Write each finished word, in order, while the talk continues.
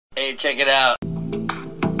Hey, check it out.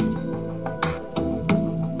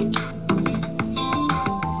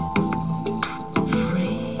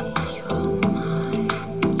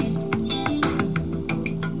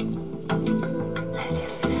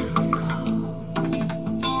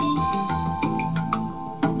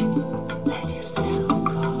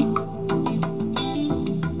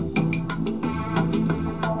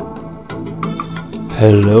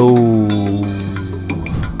 Hello.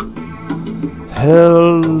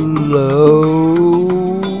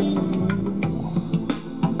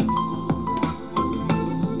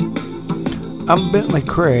 I'm Bentley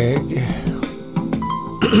Craig,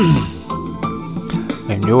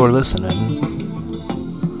 and you're listening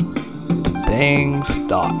to Things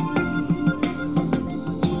Thought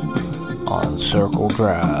on Circle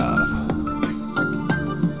Drive.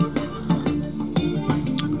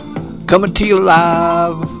 Coming to you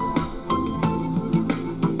live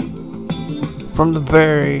from the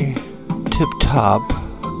very tip top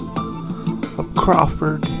of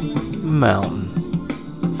Crawford Mountain.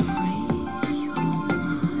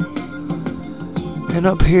 And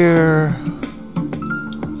up here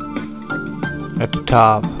at the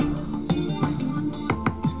top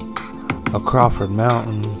of Crawford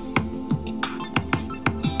Mountain,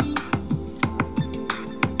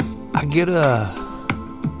 I get a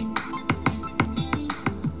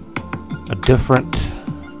different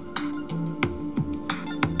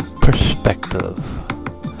perspective.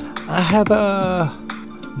 I have a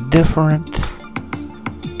different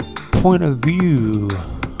point of view.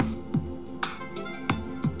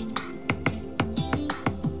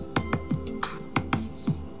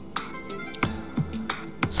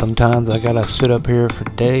 Sometimes I gotta sit up here for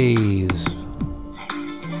days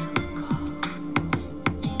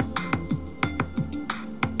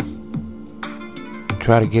and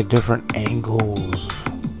try to get different angles,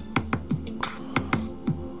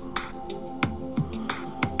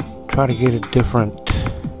 try to get a different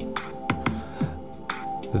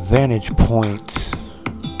vantage point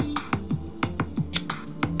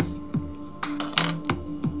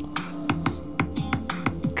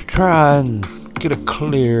to try and get a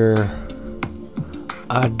clear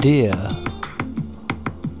idea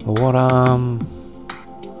of what I'm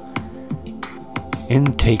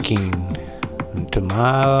intaking into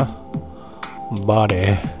my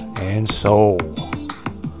body and soul.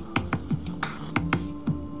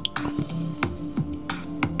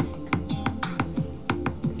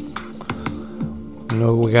 You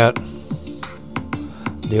know, we got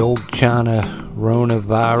the old China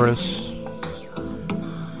coronavirus.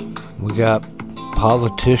 We got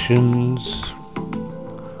politicians.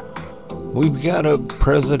 We've got a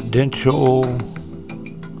presidential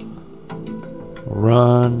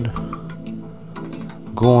run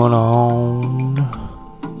going on.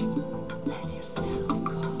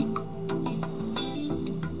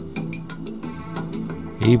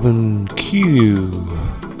 Even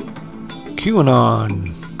QAnon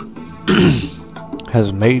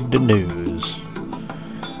has made the news,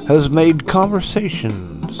 has made conversations.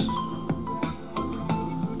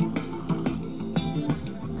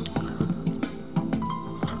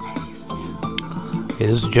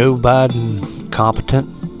 Is Joe Biden competent?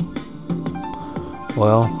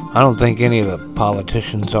 Well, I don't think any of the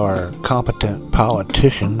politicians are competent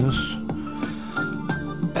politicians,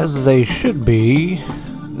 as they should be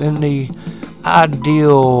in the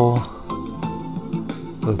ideal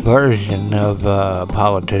version of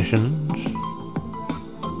politicians.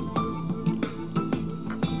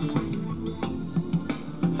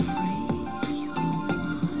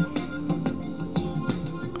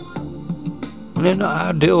 And in the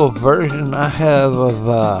ideal version I have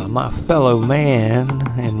of my fellow man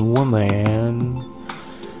and woman,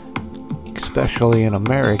 especially in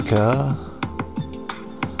America,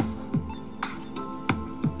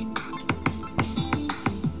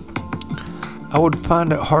 I would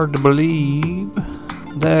find it hard to believe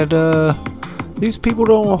that these people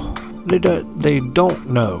they don't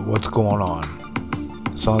know what's going on.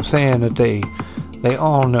 So I'm saying that they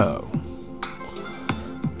all know.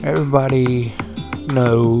 Everybody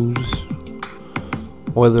knows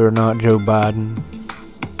whether or not Joe Biden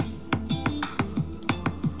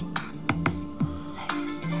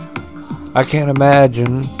I can't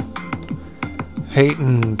imagine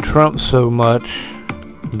hating Trump so much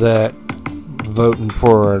that voting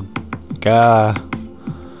for a guy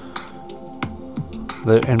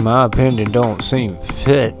that, in my opinion, don't seem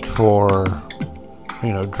fit for,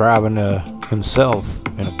 driving himself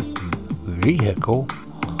in a vehicle.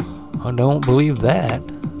 I don't believe that.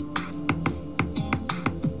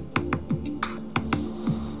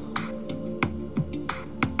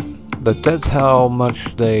 that's how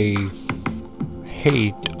much they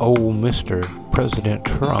hate old Mr. President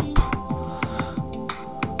Trump.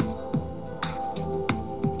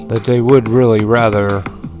 That they would really rather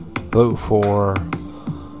vote for,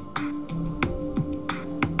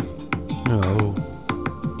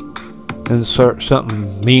 insert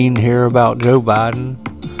something mean here about Joe Biden,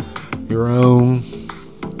 your own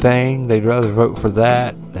thing. They'd rather vote for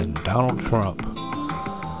that than Donald Trump.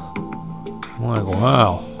 I'm like,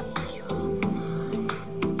 wow.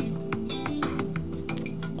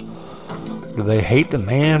 Do they hate the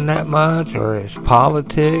man that much, or his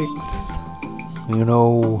politics?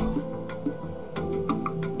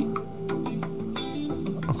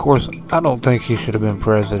 Of course, I don't think he should have been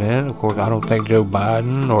president. Of course, I don't think Joe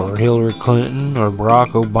Biden or Hillary Clinton or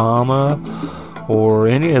Barack Obama or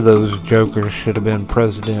any of those jokers should have been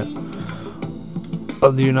president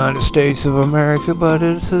of the United States of America, but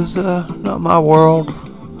this is not my world.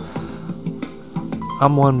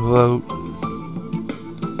 I'm one vote.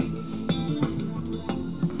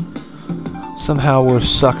 Somehow we're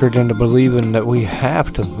suckered into believing that we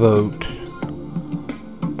have to vote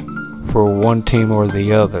for one team or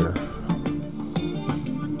the other.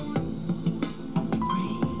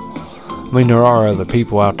 I mean, there are other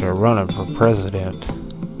people out there running for president,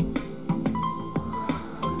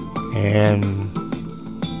 and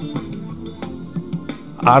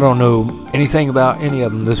I don't know anything about any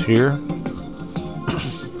of them this year.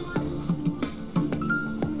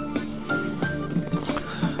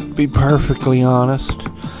 Be perfectly honest,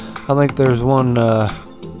 I think there's one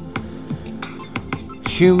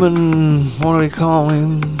human, what do they call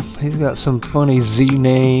him? He's got some funny Z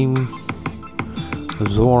name,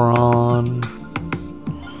 Zoran.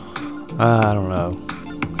 I don't know.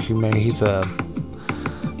 He believes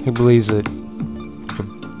that you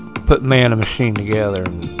can put man and machine together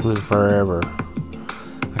and live forever.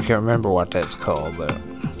 I can't remember what that's called, but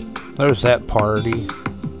there's that party.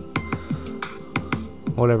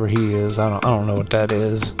 Whatever he is, I don't know what that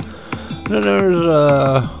is. Then there's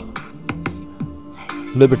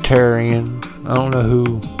Libertarian. I don't know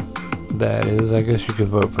who that is. I guess you could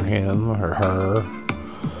vote for him or her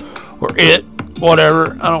or it,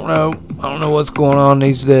 whatever. I don't know. I don't know what's going on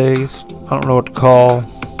these days. I don't know what to call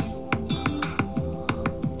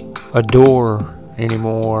a door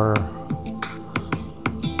anymore.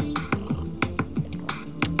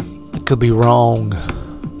 It could be wrong.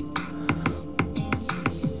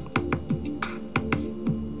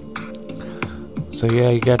 So yeah,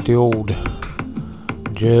 you got the old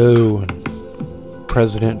Joe and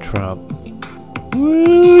President Trump.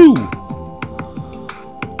 Woo!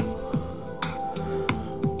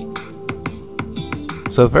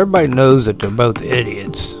 So if everybody knows that they're both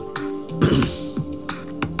idiots,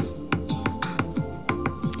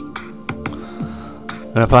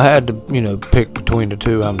 and if I had to, pick between the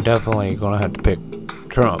two, I'm definitely gonna have to pick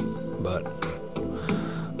Trump. But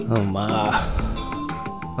oh my.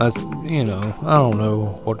 That's, I don't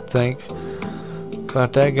know what to think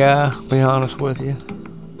about that guy, to be honest with you.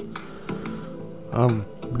 I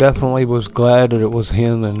definitely was glad that it was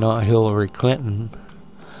him and not Hillary Clinton.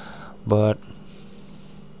 But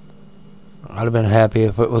I'd have been happy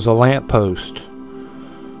if it was a lamppost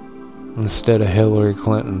instead of Hillary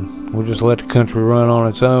Clinton. We'll just let the country run on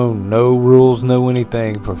its own. No rules, no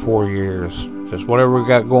anything for 4 years. Just whatever we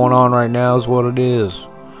got going on right now is what it is.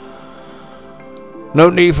 No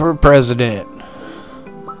need for a president.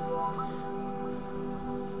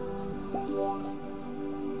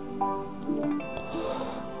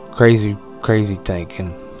 Crazy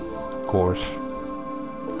thinking, of course.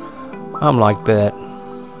 I'm like that.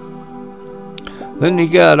 Then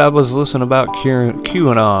I was listening about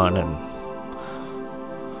QAnon and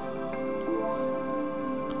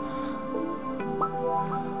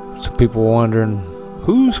some people wondering,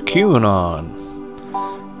 who's QAnon?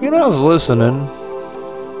 I was listening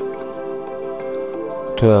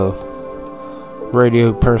to a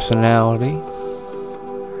radio personality,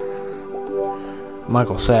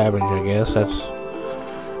 Michael Savage, I guess.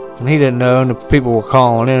 And he didn't know, and the people were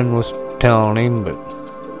calling in was telling him, but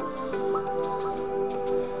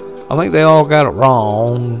I think they all got it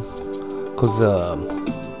wrong, because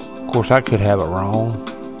of course I could have it wrong.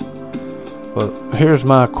 But here's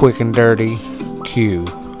my quick and dirty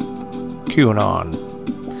QAnon.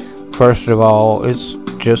 First of all, it's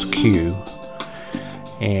just Q.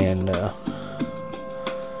 And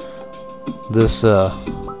this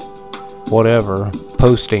whatever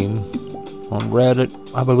posting on Reddit,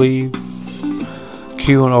 I believe,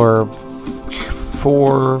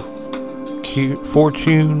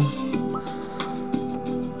 Fortune,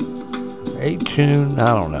 8tune,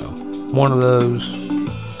 I don't know, one of those.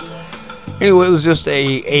 Anyway, it was just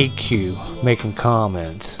a Q making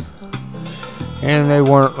comments. And they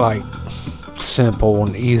weren't like simple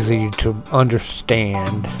and easy to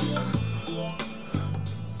understand.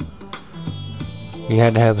 You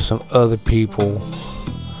had to have some other people.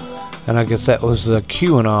 And I guess that was the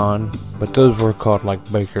QAnon, but those were called like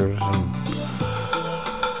bakers and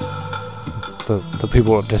the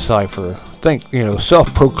people that decipher. Think, you know,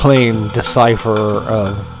 self-proclaimed decipher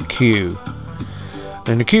of Q.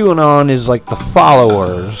 And the QAnon is like the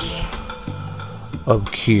followers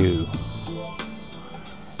of Q.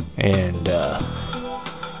 And,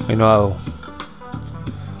 you know,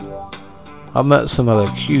 I met some of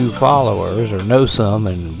the Q followers, or know some,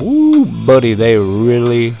 and woo, buddy, they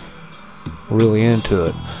really into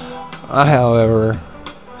it. I, however,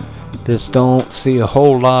 just don't see a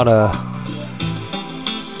whole lot of,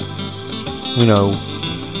 you know,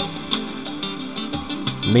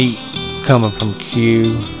 meat coming from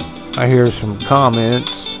Q. I hear some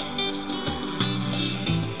comments,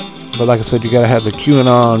 but like I said, you gotta have the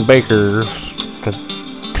QAnon bakers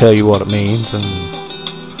to tell you what it means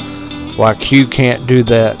and why Q can't do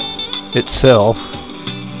that itself.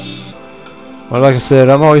 Well, like I said,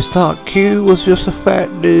 I've always thought Q was just a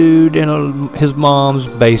fat dude in his mom's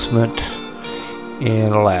basement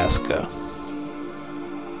in Alaska.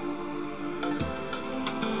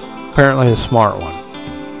 Apparently a smart one.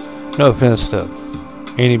 No offense to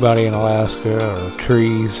anybody in Alaska or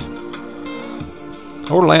trees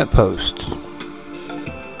or lampposts.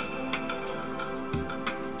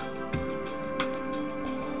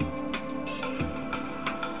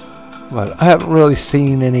 But I haven't really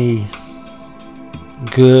seen any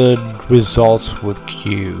good results with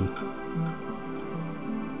Q.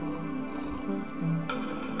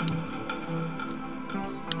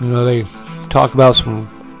 You know, they talk about some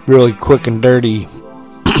really quick and dirty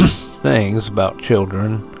things about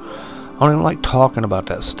children. I don't even like talking about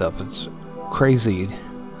that stuff. It's crazy.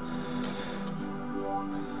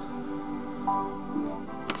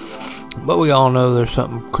 But we all know there's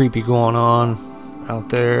something creepy going on out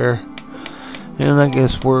there. And I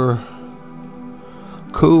guess we're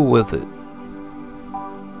cool with it.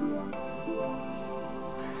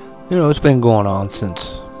 You know, it's been going on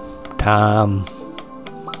since time.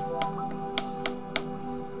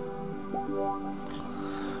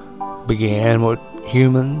 Began with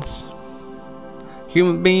humans.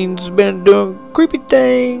 Human beings have been doing creepy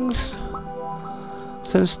things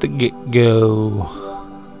since the get-go.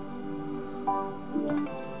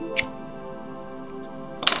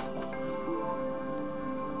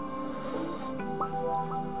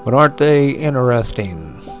 But aren't they interesting?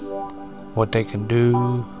 What they can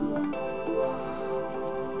do.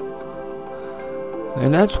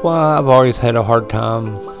 And that's why I've always had a hard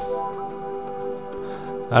time.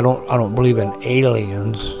 I don't believe in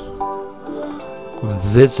aliens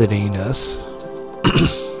visiting us.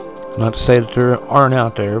 Not to say that there aren't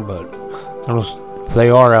out there, but if they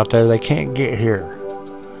are out there, they can't get here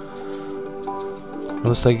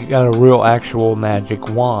unless they got a real actual magic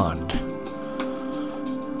wand.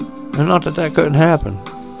 And not that that couldn't happen,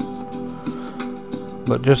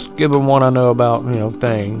 but just given what I know about, you know,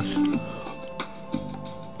 things.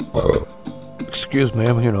 Excuse me,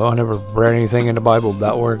 you know, I never read anything in the Bible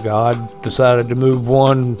about where God decided to move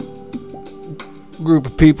one group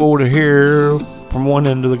of people to here from one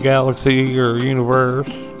end of the galaxy or universe,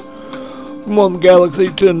 from one galaxy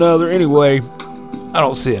to another. Anyway, I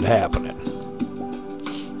don't see it happening.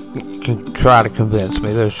 You can try to convince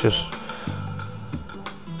me. There's just,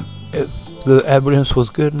 if the evidence was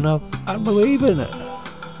good enough, I believe in it.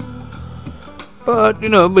 But, you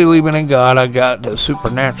know, believing in God, I got the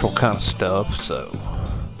supernatural kind of stuff, so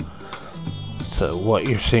what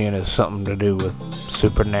you're seeing is something to do with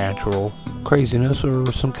supernatural craziness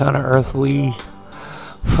or some kind of earthly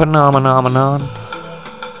phenomenon.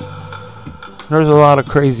 There's a lot of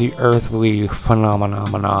crazy earthly phenomenon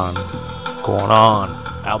going on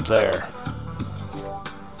out there.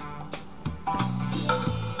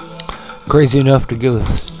 Crazy enough to give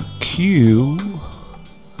us Q.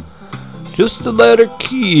 Just the letter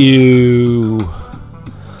Q.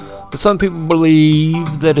 But some people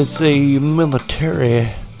believe that it's a military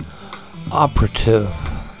operative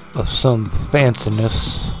of some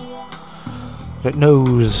fanciness that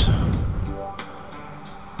knows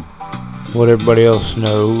what everybody else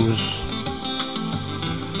knows.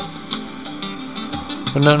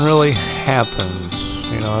 But nothing really happens.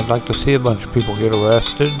 You know, I'd like to see a bunch of people get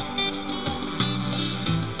arrested.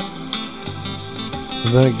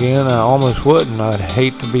 And then again, I almost wouldn't. I'd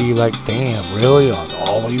hate to be like, damn, really?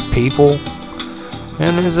 All these people?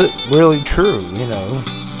 And is it really true, you know?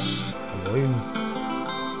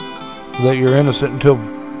 that you're innocent until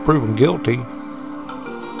proven guilty.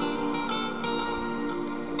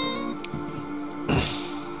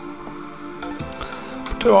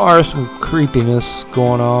 But there are some creepiness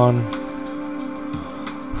going on,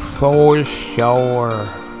 for sure.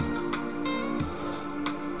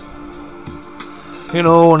 You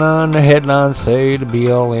know, when on the headlines say the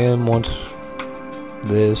BLM wants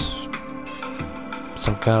this,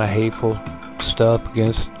 some kind of hateful stuff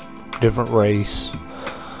against different race.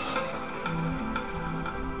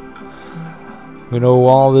 You know,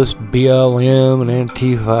 all this BLM and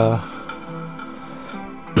Antifa.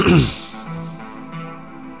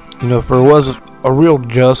 You know, if there was a real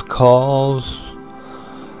just cause,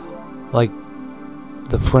 like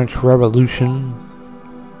the French Revolution,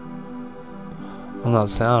 I'm not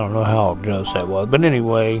saying, I don't know how just that was, but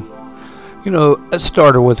anyway, you know, it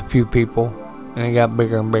started with a few people, and it got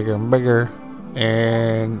bigger and bigger and bigger,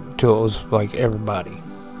 and until it was like everybody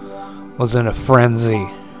was in a frenzy.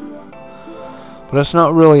 But it's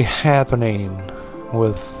not really happening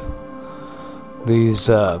with these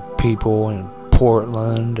people in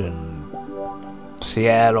Portland and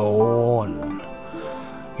Seattle, and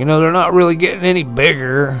you know, they're not really getting any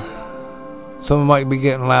bigger. Some of them might be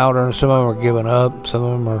getting louder, and some of them are giving up, some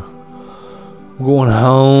of them are going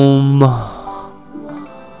home.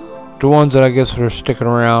 The ones that I guess are sticking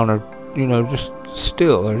around are, you know, just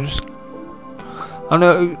still, they're just, I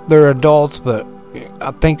know they're adults, but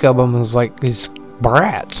I think of them as like these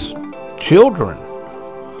brats, children.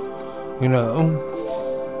 You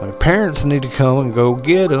know, my parents need to come and go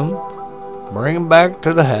get them, bring them back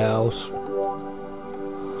to the house.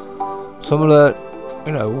 Some of that,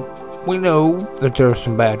 you know, we know that there are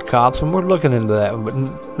some bad cops, and we're looking into that, but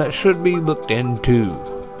that should be looked into.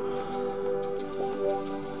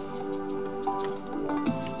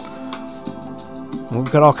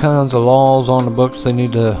 We've got all kinds of laws on the books. They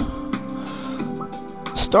need to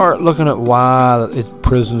start looking at why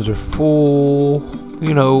prisons are full.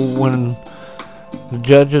 You know, when the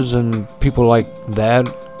judges and people like that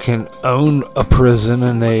can own a prison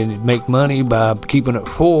and they make money by keeping it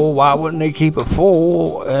full, why wouldn't they keep it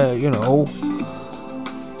full? You know,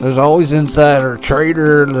 there's always insider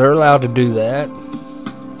trader. They're allowed to do that.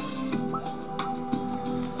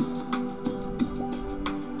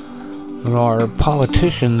 And our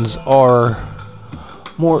politicians are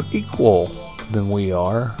more equal than we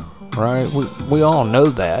are, right? We all know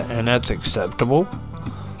that, and that's acceptable.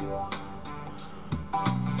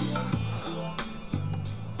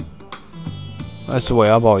 That's the way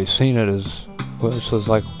I've always seen it, is this was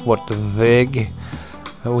like what the VIG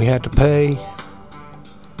that we had to pay.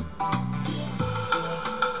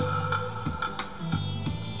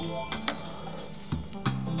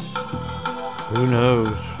 Who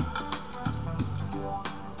knows?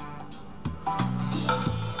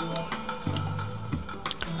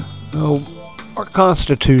 No, our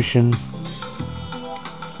Constitution,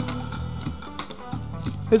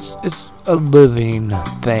 it's a living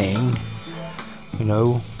thing. You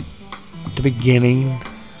know, at the beginning,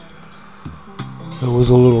 it was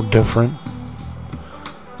a little different.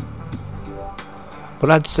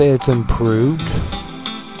 But I'd say it's improved.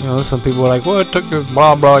 You know, some people are like, well, it took you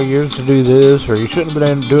blah blah years to do this, or you shouldn't have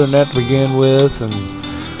been doing that to begin with, and,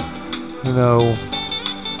 you know,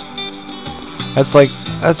 that's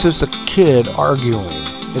just a kid arguing.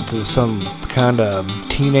 It's some kind of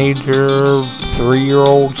teenager,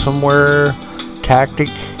 3-year-old somewhere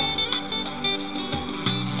tactic.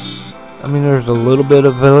 I mean, there's a little bit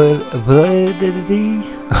of validity.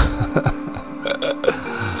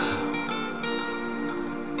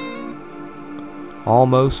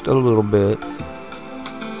 Almost a little bit.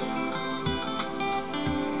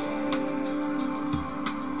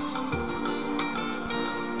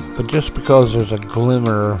 But just because there's a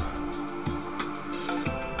glimmer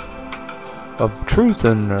of truth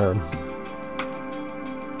in there,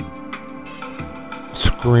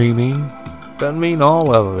 screaming, doesn't mean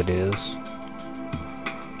all of it is.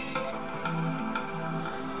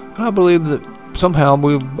 I believe that somehow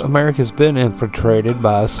America's been infiltrated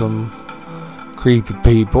by some creepy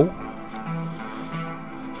people.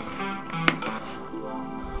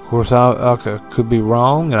 Of course, I could be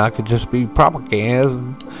wrong, and I could just be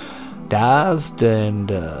propagandized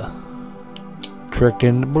and tricked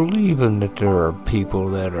into believing that there are people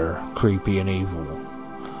that are creepy and evil.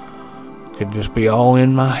 Could just be all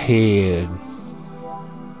in my head.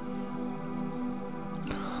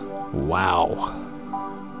 Wow.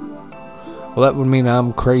 Well, that would mean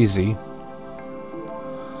I'm crazy.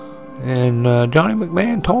 And Johnny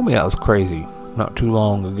McMahon told me I was crazy not too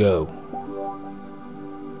long ago.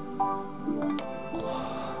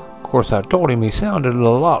 Of course, I told him he sounded a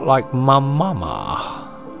lot like my mama.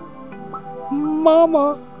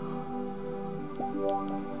 Mama.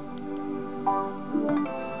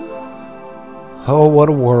 Oh, what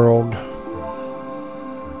a world.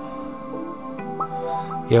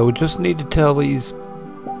 Yeah, we just need to tell these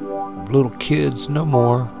little kids no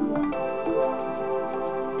more.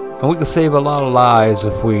 And we could save a lot of lives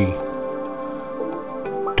if we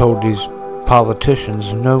told these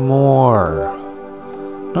politicians no more.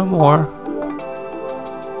 No more.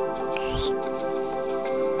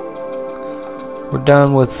 We're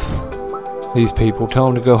done with these people. Tell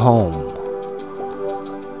them to go home.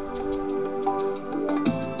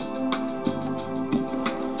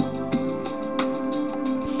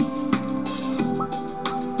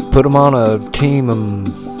 Put them on a team and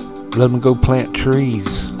let them go plant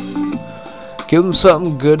trees. Give them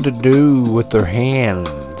something good to do with their hands.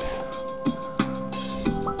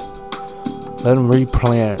 Let them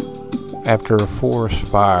replant after a forest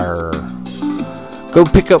fire. Go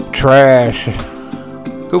pick up trash.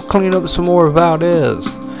 Go clean up some more Valdez.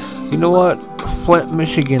 You know what? Flint,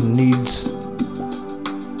 Michigan needs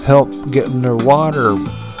help getting their water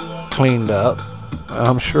cleaned up.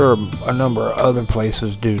 I'm sure a number of other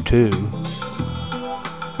places do too.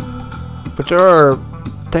 But there are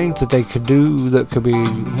things that they could do that could be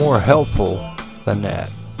more helpful than that.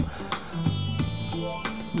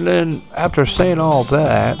 And then after saying all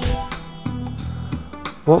that,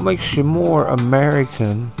 what makes you more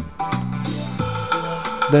American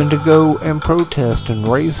than to go and protest and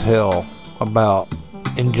raise hell about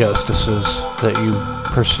injustices that you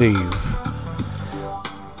perceive?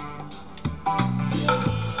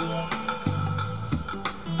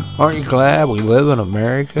 Aren't you glad we live in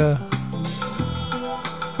America?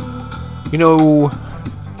 You know,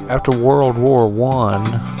 after World War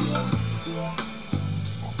I,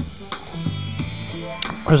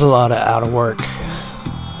 there's a lot of out-of-work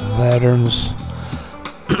veterans.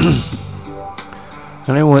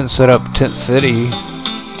 And they went and set up Tent City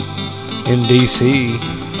in D.C.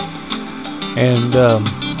 And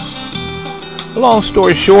long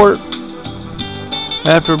story short,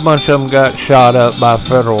 after a bunch of them got shot up by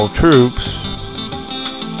federal troops,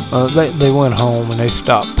 they went home and they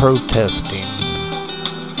stopped protesting.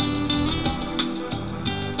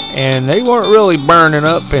 And they weren't really burning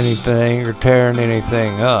up anything or tearing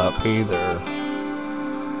anything up either.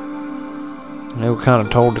 They were kind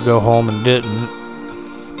of told to go home and didn't.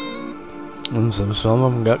 And some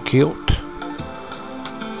of them got killed.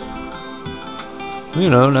 You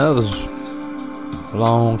know, that was a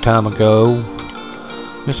long time ago.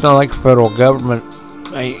 It's not like the federal government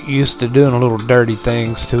ain't used to doing little dirty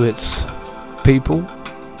things to its people.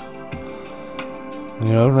 You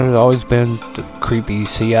know, there's always been the creepy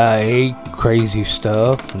CIA crazy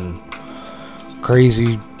stuff and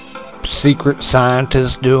crazy secret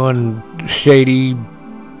scientists doing shady,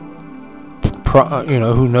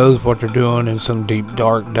 who knows what they're doing in some deep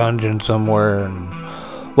dark dungeon somewhere. And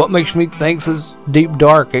what makes me think it's deep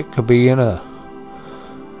dark? It could be in a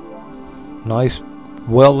nice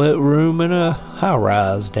well-lit room in a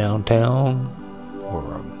high-rise downtown, or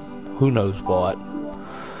who knows what.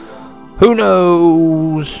 Who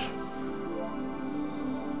knows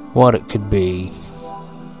what it could be.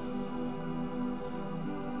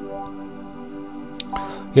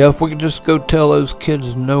 Yeah, if we could just go tell those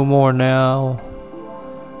kids no more now,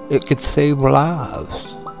 it could save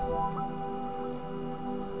lives.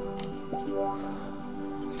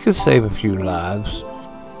 It could save a few lives.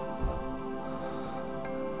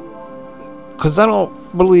 Because I don't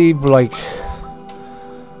believe,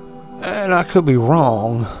 and I could be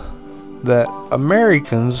wrong, that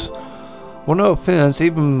Americans, well, no offense,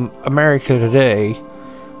 even America today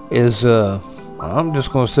is, I'm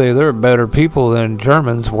just going to say they're better people than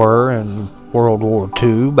Germans were in World War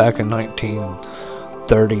II back in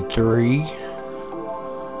 1933.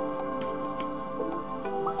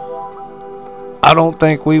 I don't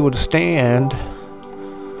think we would stand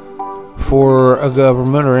for a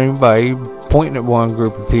government or anybody pointing at one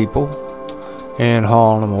group of people and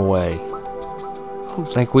hauling them away. I don't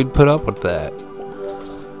think we'd put up with that.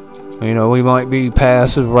 You know, we might be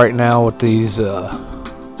passive right now with these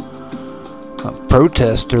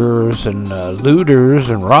protesters and looters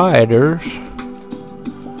and rioters.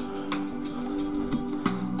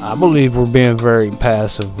 I believe we're being very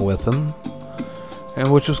passive with them,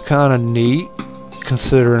 and which was kind of neat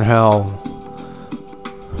considering how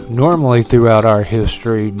normally throughout our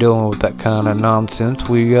history dealing with that kind of nonsense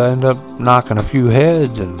we end up knocking a few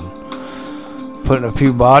heads and putting a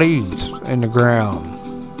few bodies in the ground.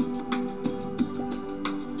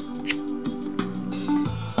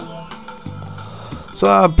 So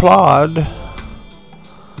I applaud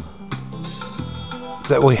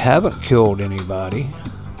that we haven't killed anybody.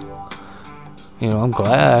 You know, I'm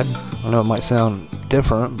glad. I know it might sound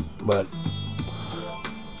different, but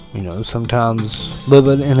you know, sometimes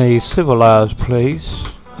living in a civilized place,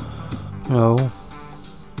 you know.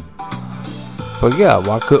 But yeah,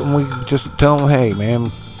 why couldn't we just tell them, hey man,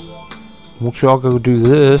 won't y'all go do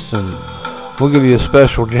this, and we'll give you a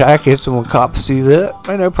special jackets, and when cops see that,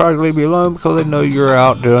 man, they'll probably leave you alone because they know you're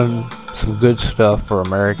out doing some good stuff for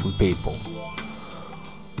American people.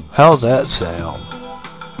 How's that sound?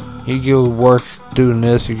 You go work doing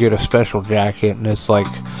this, you get a special jacket, and it's like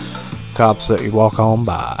cops that you walk on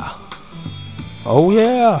by. Oh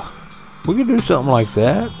yeah, we can do something like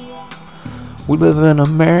that. We live in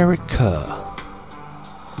America.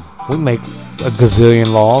 We make a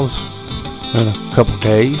gazillion laws in a couple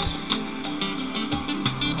days.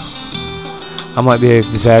 I might be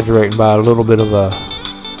exaggerating by a little bit of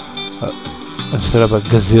instead of a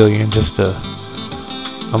gazillion,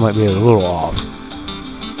 I might be a little off.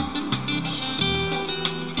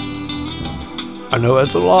 I know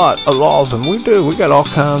that's a lot of laws, and we got all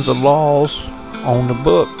kinds of laws on the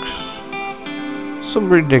books. Some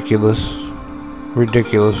ridiculous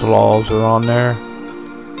laws are on there.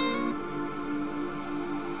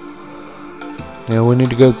 You know, we need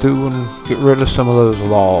to go through and get rid of some of those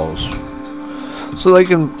laws, so they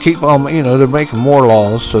can keep on, you know, they're making more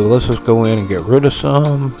laws, so let's just go in and get rid of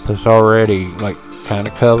some that's already, like, kind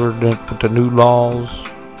of covered with the new laws.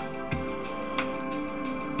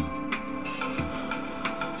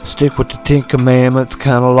 Stick with the Ten Commandments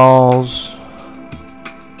kind of laws.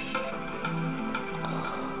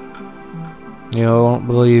 You know, I don't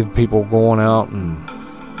believe people going out and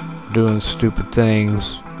doing stupid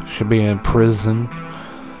things should be in prison.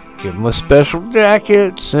 Give them a special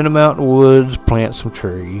jacket, send them out in the woods, plant some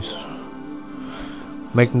trees.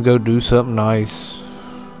 Make them go do something nice.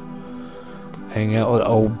 Hang out with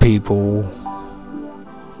old people.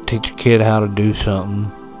 Teach a kid how to do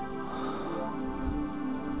something.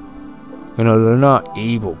 You know, they're not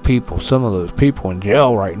evil people. Some of those people in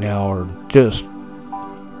jail right now are just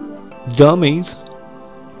dummies.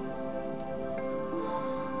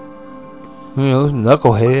 You know,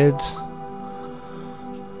 knuckleheads.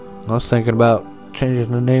 I was thinking about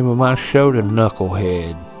changing the name of my show to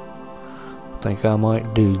Knucklehead. I think I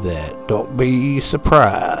might do that. Don't be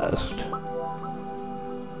surprised.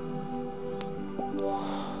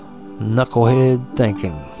 Knucklehead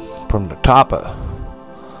thinking from the top of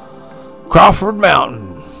Crawford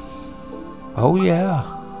Mountain. Oh yeah,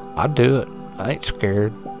 I'd do it. I ain't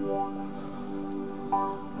scared.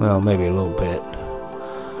 Well, maybe a little bit.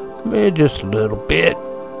 Maybe just a little bit.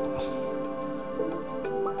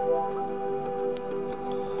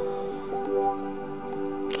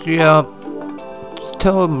 Yeah, just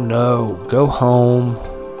tell them no. Go home.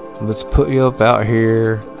 Let's put you up out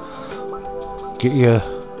here. Get you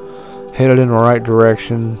headed in the right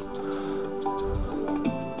direction.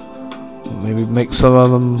 Maybe make some of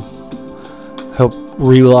them help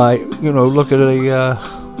relight, you know, look at the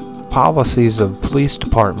policies of police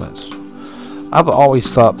departments. I've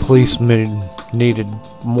always thought policemen needed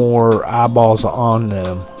more eyeballs on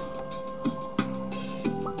them.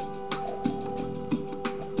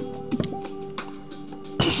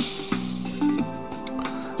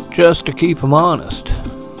 Just to keep them honest.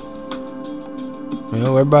 You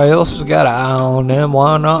know, everybody else has got an eye on them.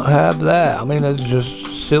 Why not have that? I mean, it's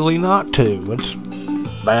just silly not to. It's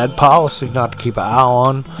bad policy not to keep an eye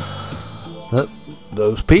on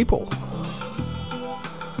those people.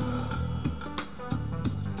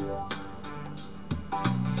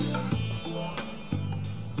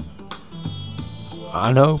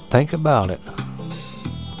 I know, think about it.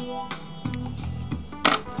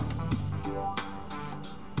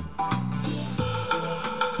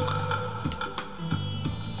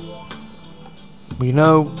 You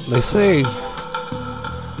know, they say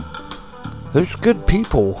there's good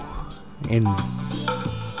people in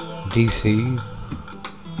DC.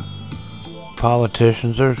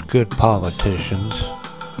 Politicians, there's good politicians.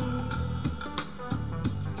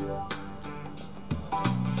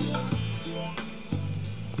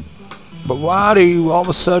 But why do you all of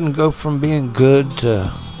a sudden go from being good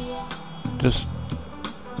to just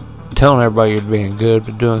telling everybody you're being good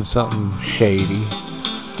but doing something shady?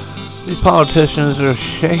 These politicians are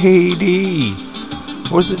shady.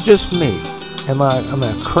 Or is it just me? Am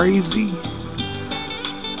I crazy?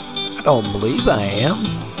 I don't believe I am.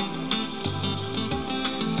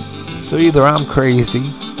 So either I'm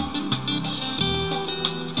crazy,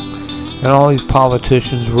 and all these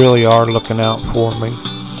politicians really are looking out for me.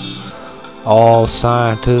 All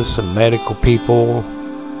scientists and medical people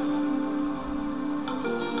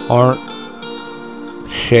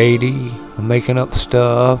aren't shady, making up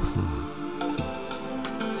stuff.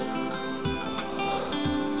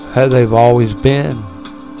 How they've always been.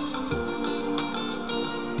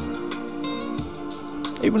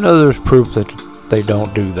 Even though there's proof that they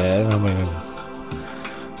don't do that. I mean,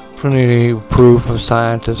 plenty of proof of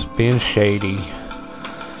scientists being shady,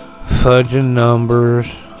 fudging numbers,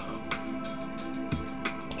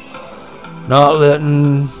 not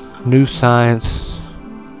letting new science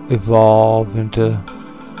evolve into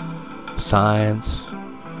science.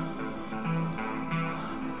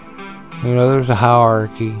 You know, there's a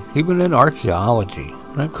hierarchy, even in archaeology.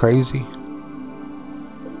 Isn't that crazy?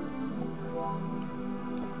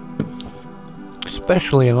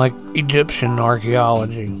 Especially in, like, Egyptian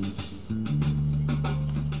archaeology.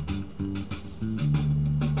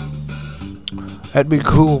 That'd be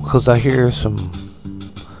cool, because I hear some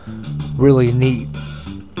really neat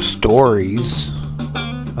stories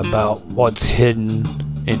about what's hidden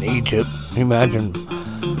in Egypt. Imagine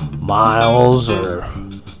miles or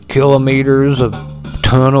kilometers of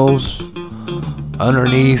tunnels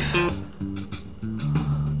underneath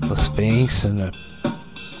the Sphinx and the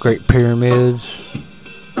Great Pyramids.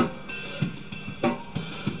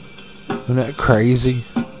 Isn't that crazy?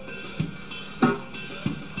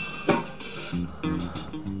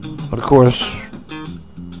 But of course,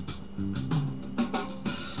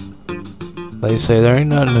 they say there ain't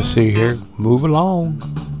nothing to see here. Move along.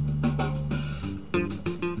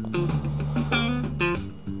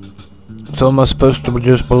 So am I supposed to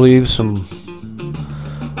just believe some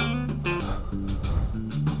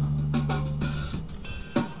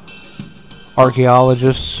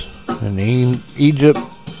archaeologists in Egypt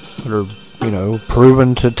that are, you know,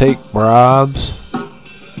 proven to take bribes?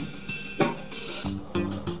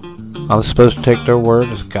 I'm supposed to take their word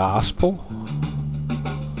as gospel?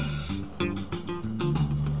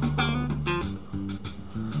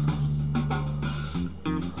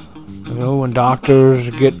 You know, when doctors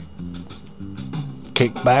get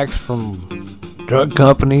kickbacks from drug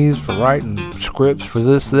companies for writing scripts for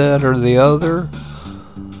this, that, or the other,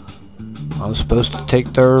 I'm supposed to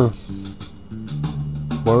take their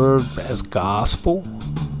word as gospel?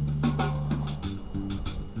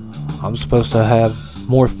 I'm supposed to have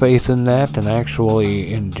more faith in that than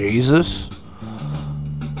actually in Jesus?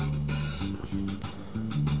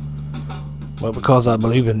 Well, because I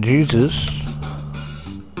believe in Jesus,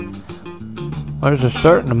 there's a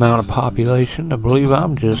certain amount of population that believe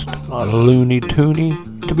I'm just a loony toony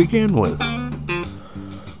to begin with.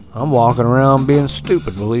 I'm walking around being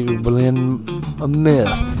stupid, believing in a myth.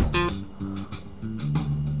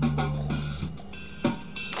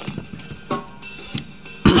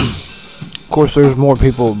 Of course, there's more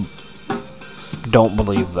people don't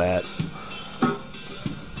believe that.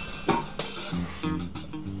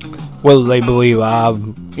 Whether they believe I,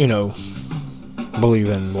 you know, believe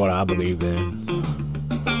in what I believe in.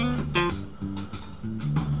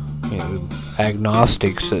 You know,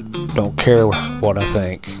 agnostics that don't care what I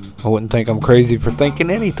think. I wouldn't think I'm crazy for thinking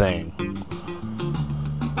anything.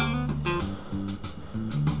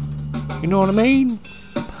 You know what I mean?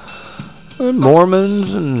 And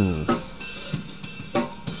Mormons and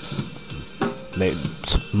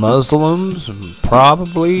Muslims,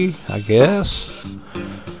 probably, I guess.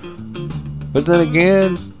 But then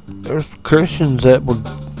again, there's Christians that would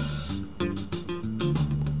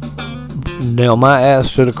nail my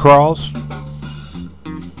ass to the cross.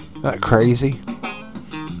 Not crazy.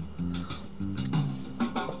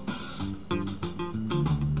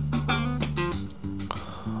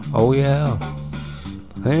 Oh yeah.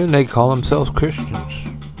 And they call themselves Christians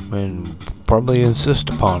and probably insist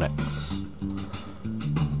upon it.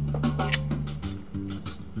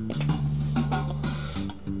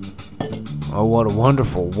 Oh, what a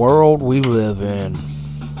wonderful world we live in.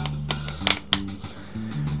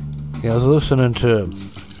 Yeah, I was listening to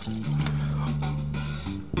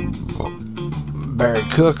Barry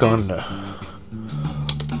Cook on the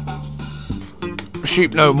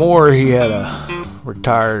Sheep No More. He had a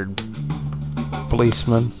retired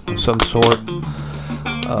policeman of some sort.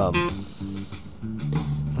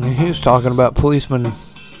 And he was talking about policemen,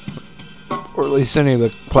 or at least any of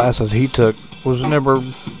the classes he took, was never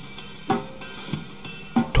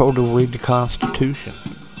told to read the Constitution.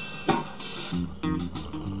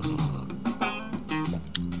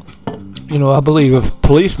 You know, I believe if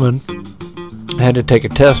policemen had to take a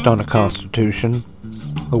test on the Constitution,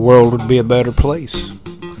 the world would be a better place.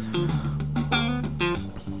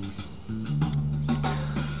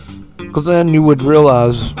 Because then you would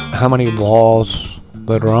realize how many laws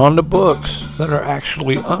that are on the books that are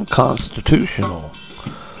actually unconstitutional.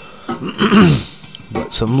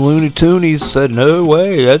 But some Looney Toonies said, no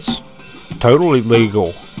way, that's totally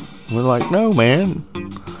legal. We're like, no, man,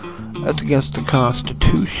 that's against the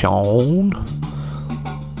Constitution.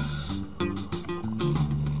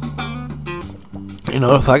 You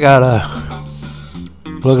know, if I gotta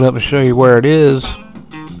look it up and show you where it is,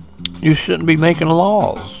 you shouldn't be making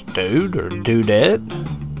laws, dude or dudette.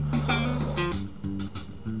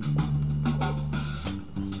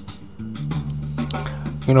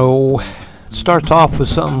 You know, it starts off with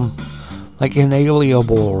something like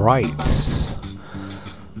inalienable rights.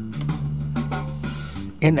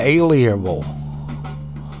 Inalienable.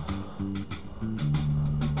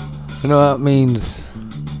 You know, that means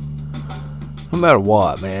no matter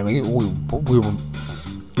what, man. I mean,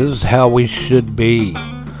 this is how we should be.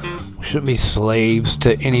 We shouldn't be slaves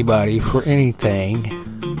to anybody for anything.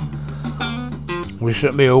 We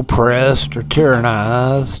shouldn't be oppressed or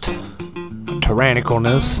tyrannized.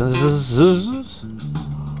 Tyrannicalness.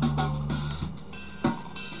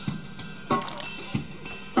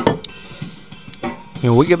 You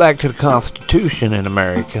know, we get back to the Constitution in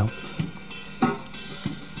America.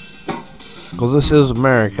 Because this is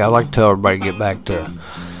America. I like to tell everybody to get back to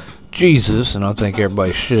Jesus, and I think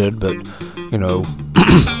everybody should, but, you know,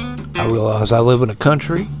 I realize I live in a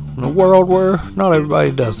country, in a world where not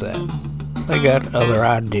everybody does that. They got other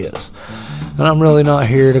ideas. And I'm really not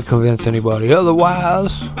here to convince anybody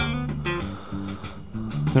otherwise.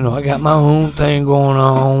 You know, I got my own thing going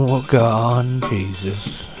on with God and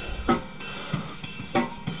Jesus.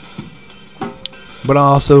 But I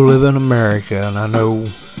also live in America, and I know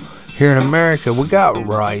here in America we got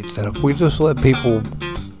rights, and if we just let people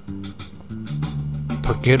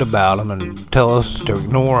forget about them and tell us to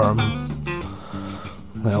ignore them,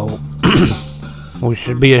 well, we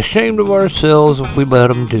should be ashamed of ourselves if we let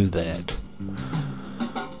them do that.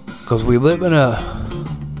 Because we live in a,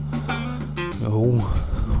 you know,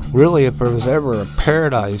 really, if there was ever a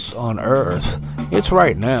paradise on earth, it's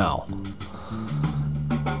right now.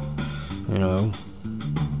 You know,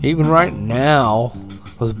 even right now,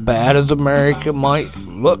 as bad as America might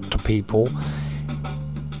look to people,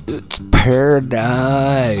 it's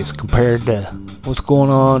paradise compared to what's going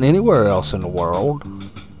on anywhere else in the world.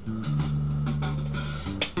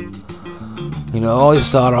 You know, I always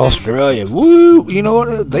thought Australia, woo, you know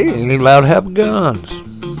what, they ain't even allowed to have guns.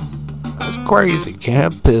 That's crazy, can't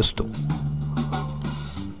have a pistol.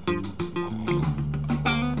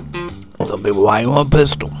 Some people, why you want a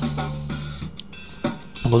pistol?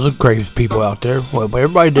 Well, there's crazy people out there. Well, if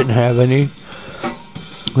everybody didn't have any,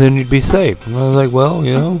 then you'd be safe. And I was like, well,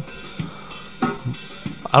 you know,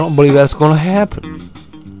 I don't believe that's going to happen.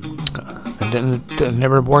 And then it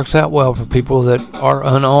never works out well for people that are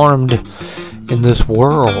unarmed in this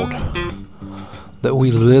world that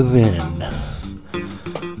we live in.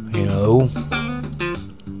 You know,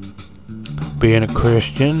 being a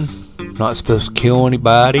Christian, not supposed to kill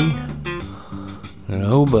anybody. You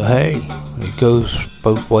know, but hey, it goes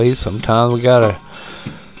both ways. Sometimes we gotta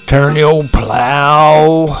turn the old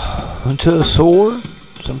plow into a sword.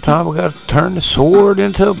 Sometimes we gotta turn the sword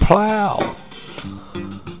into a plow.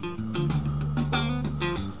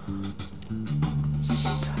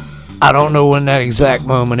 I don't know when that exact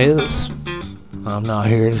moment is. I'm not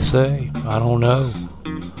here to say. I don't know.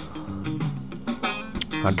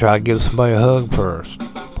 I try to give somebody a hug first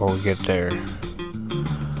before we get there.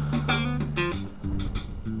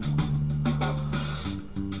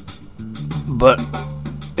 But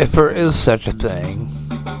if there is such a thing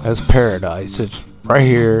as paradise, it's right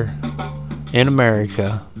here in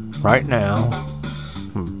America, right now.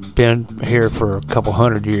 Been here for a couple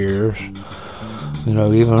hundred years. You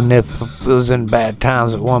know, even if it was in bad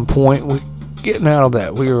times at one point, we're getting out of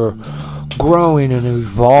that. We were growing and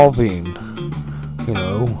evolving. You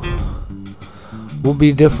know, we'll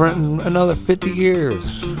be different in another 50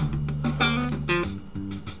 years.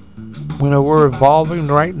 You know, we're evolving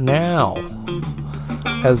right now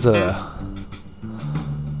as a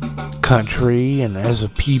country and as a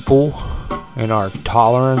people, and our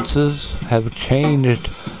tolerances have changed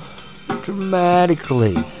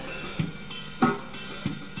dramatically.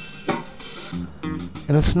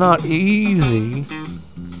 And it's not easy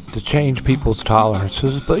to change people's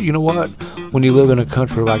tolerances, but you know what? When you live in a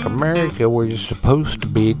country like America where you're supposed to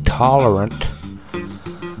be tolerant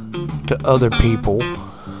to other people,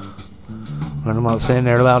 and I'm not saying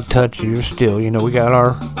they're allowed to touch you still, you know, we got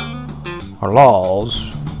our laws.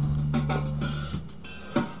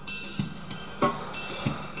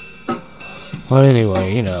 But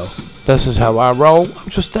anyway, you know, this is how I roll. I'm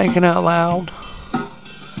just thinking out loud.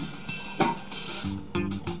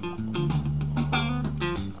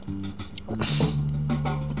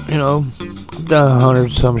 You know, done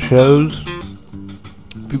 100 some shows.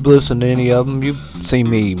 If you've listened to any of them, you've seen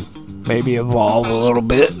me maybe evolve a little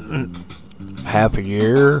bit in half a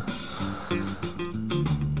year.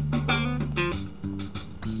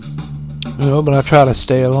 You know, but I try to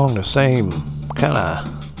stay along the same kind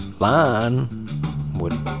of line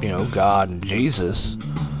with, you know, God and Jesus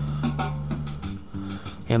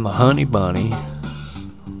and my honey bunny.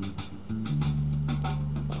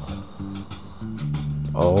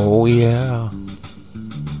 Oh yeah.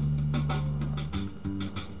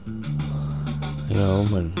 You know,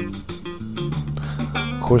 and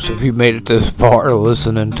of course if you made it this far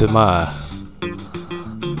listening to my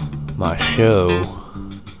show,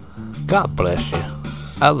 God bless you.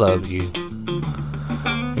 I love you.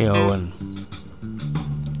 You know, and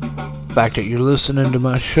the fact that you're listening to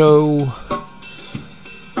my show,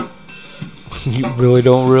 you really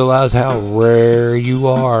don't realize how rare you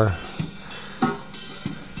are.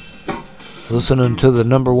 Listening to the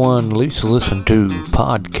number one least listened to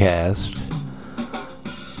podcast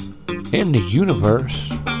in the universe.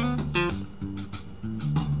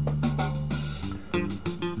 I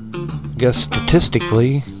guess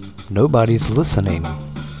statistically, nobody's listening.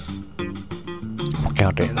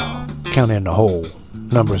 Counting the whole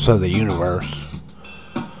numbers of the universe.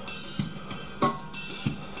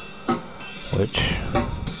 Which,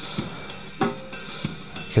 I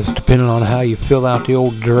guess depending on how you fill out the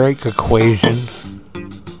old Drake equation,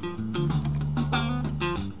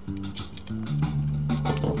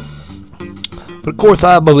 but of course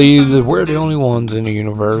I believe that we're the only ones in the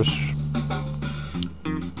universe.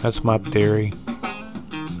 That's my theory.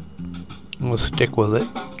 I'm gonna stick with it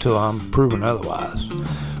till I'm proven otherwise.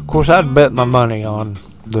 Of course, I'd bet my money on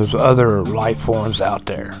those other life forms out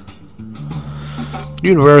there. The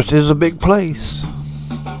universe is a big place.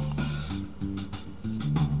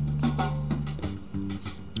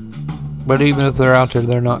 But even if they're out there,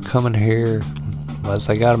 they're not coming here unless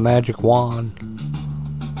they got a magic wand.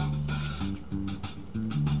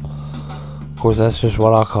 Of course, that's just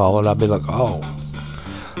what I call it. I'd be like, oh,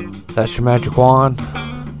 that's your magic wand?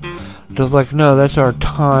 They're like, no, that's our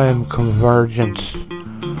time convergence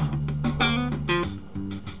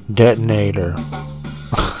detonator.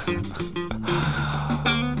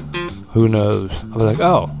 Who knows? I'll be like,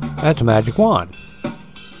 oh, that's a magic wand.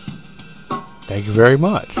 Thank you very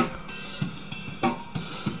much.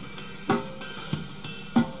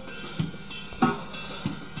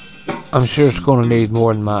 I'm sure it's going to need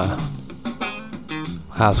more than my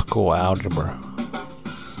high school algebra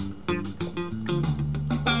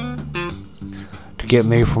to get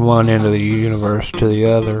me from one end of the universe to the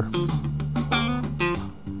other.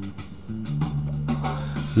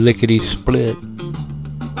 Lickety split.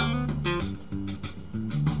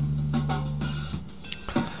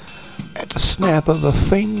 At the snap of a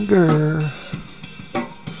finger.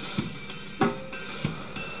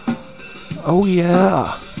 Oh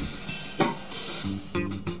yeah.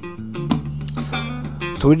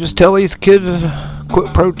 So we just tell these kids to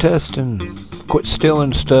quit protesting, quit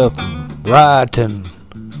stealing stuff, and rioting.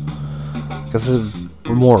 Because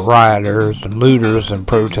we're more rioters and looters than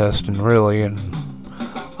protesting, really, and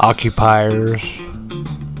occupiers.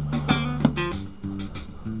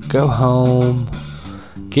 Go home,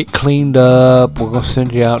 get cleaned up. We're going to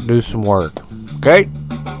send you out and do some work. Okay?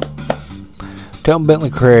 Tell them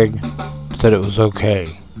Bentley Craig said it was okay.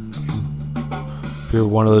 If you're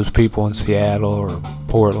one of those people in Seattle or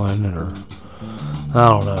Portland or I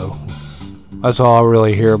don't know. That's all I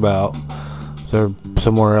really hear about. They're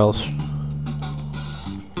somewhere else.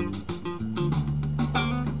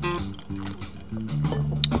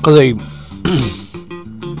 Because they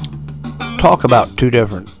talk about two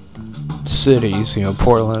different cities, you know,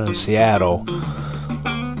 Portland and Seattle.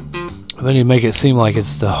 And then you make it seem like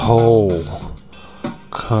it's the whole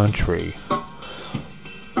country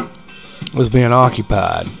was being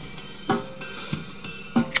occupied.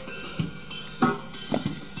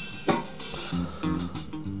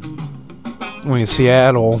 I mean,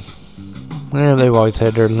 Seattle, they've always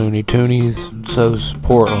had their Looney Toonies, and so's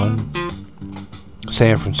Portland.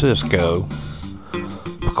 San Francisco,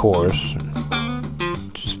 of course.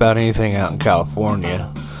 Just about anything out in California.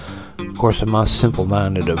 Of course, in my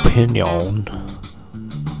simple-minded opinion,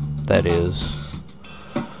 that is.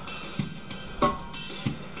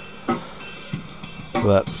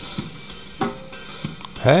 But,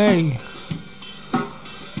 hey.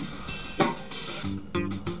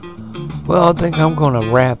 Well, I think I'm going to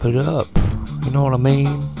wrap it up. You know what I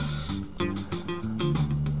mean?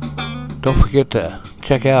 Don't forget to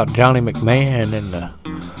check out Johnny McMahon and the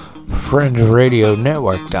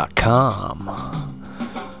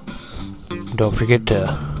FriendsRadioNetwork.com. Don't forget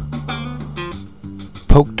to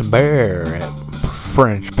Poke the Bear at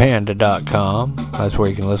FrenchPanda.com. That's where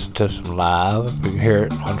you can listen to some live. You can hear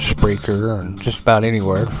it on Spreaker and just about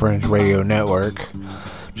anywhere, the Fringe Radio Network.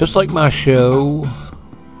 Just like my show,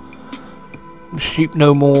 Sheep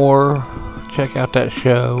No More. Check out that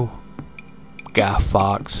show. Guy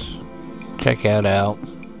Fox. Check that out.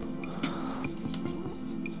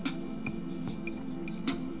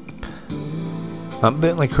 I'm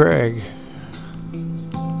Bentley Craig.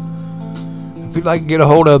 If you'd like to get a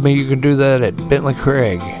hold of me, you can do that at Bentley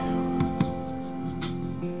Craig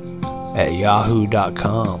at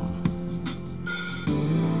yahoo.com.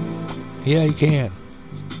 Yeah, you can.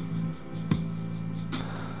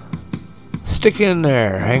 Stick in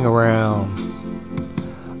there, hang around.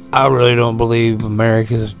 I really don't believe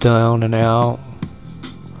America's down and out.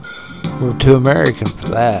 We're too American for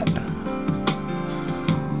that.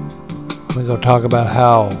 We're going to talk about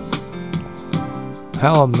how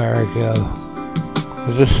America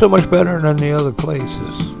is just so much better than the other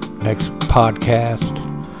places. Next podcast.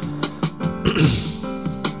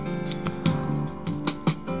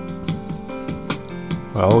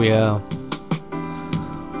 Oh yeah.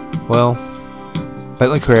 Well,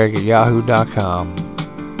 Bentley Craig at yahoo.com.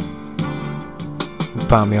 You can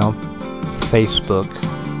find me on Facebook.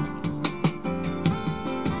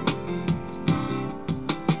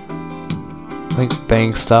 I think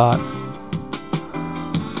Bangstock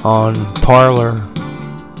on Parler.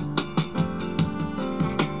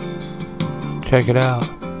 Check it out.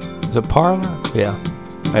 Is it Parler? Yeah,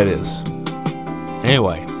 it is.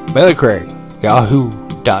 Anyway, Bentley Craig,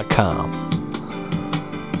 yahoo.com.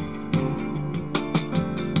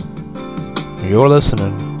 You're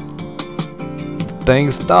listening to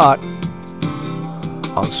Bangstock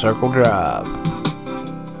on Circle Drive.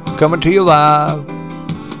 Coming to you live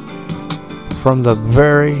from the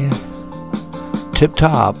very tip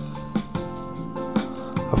top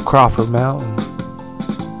of Crawford Mountain.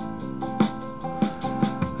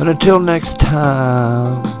 And until next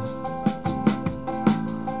time,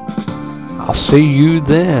 I'll see you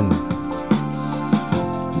then.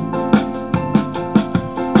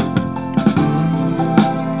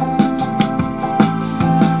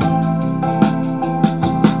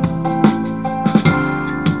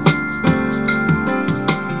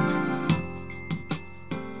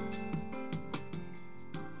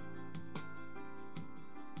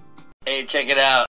 Hey, check it out.